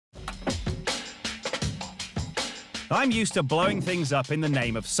I'm used to blowing things up in the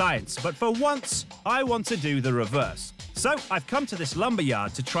name of science, but for once, I want to do the reverse. So I've come to this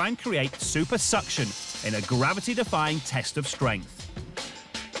lumberyard to try and create super suction in a gravity-defying test of strength.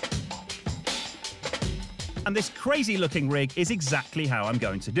 And this crazy-looking rig is exactly how I'm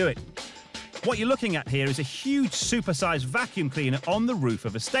going to do it. What you're looking at here is a huge supersized vacuum cleaner on the roof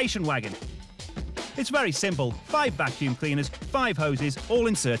of a station wagon. It's very simple, 5 vacuum cleaners, 5 hoses, all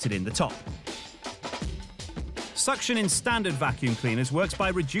inserted in the top. Suction in standard vacuum cleaners works by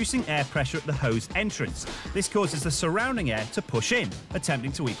reducing air pressure at the hose entrance. This causes the surrounding air to push in,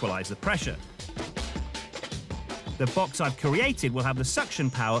 attempting to equalize the pressure. The box I've created will have the suction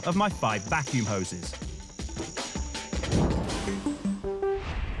power of my 5 vacuum hoses.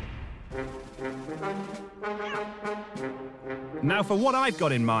 Now for what I've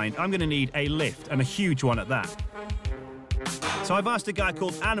got in mind, I'm going to need a lift, and a huge one at that. So I've asked a guy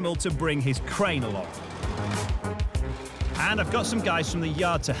called Animal to bring his crane along. And I've got some guys from the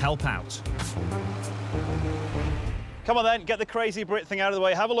yard to help out. Come on then, get the crazy Brit thing out of the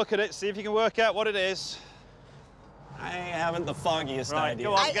way, have a look at it, see if you can work out what it is. I haven't the foggiest Right, idea.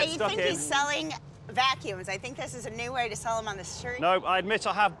 go on, get stuck in. I think he's selling vacuums. I think this is a new way to sell them on the street. No, I admit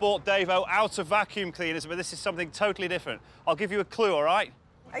I have bought Davo out of vacuum cleaners, but this is something totally different. I'll give you a clue, all right?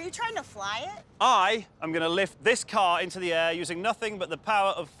 Are you trying to fly it? I am going to lift this car into the air using nothing but the power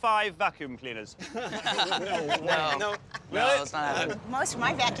of 5 vacuum cleaners. No, it's not happening. Most of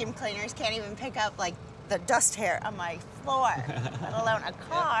my vacuum cleaners can't even pick up, like, the dust hair on my floor, let alone a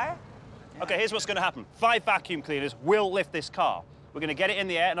car. OK, here's what's going to happen. 5 vacuum cleaners will lift this car. We're going to get it in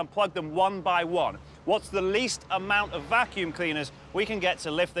the air and unplug them one by one. What's the least amount of vacuum cleaners we can get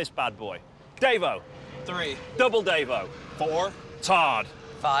to lift this bad boy? Davo. 3. Double Davo. 4. Tard.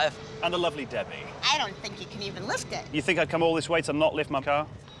 5. And the lovely Debbie. I don't think you can even lift it. You think I'd come all this way to not lift my car?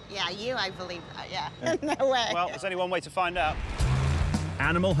 Yeah, you, I believe that, yeah. No way. Well, there's only one way to find out.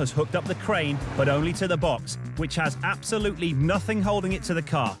 Animal has hooked up the crane, but only to the box, which has absolutely nothing holding it to the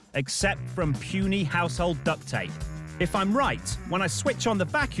car, except from puny household duct tape. If I'm right, when I switch on the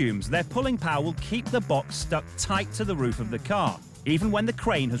vacuums, their pulling power will keep the box stuck tight to the roof of the car, even when the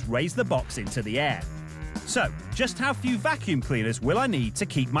crane has raised the box into the air. So, just how few vacuum cleaners will I need to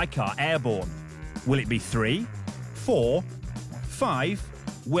keep my car airborne? Will it be 3, 4, 5?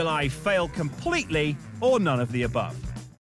 Will I fail completely, or none of the above?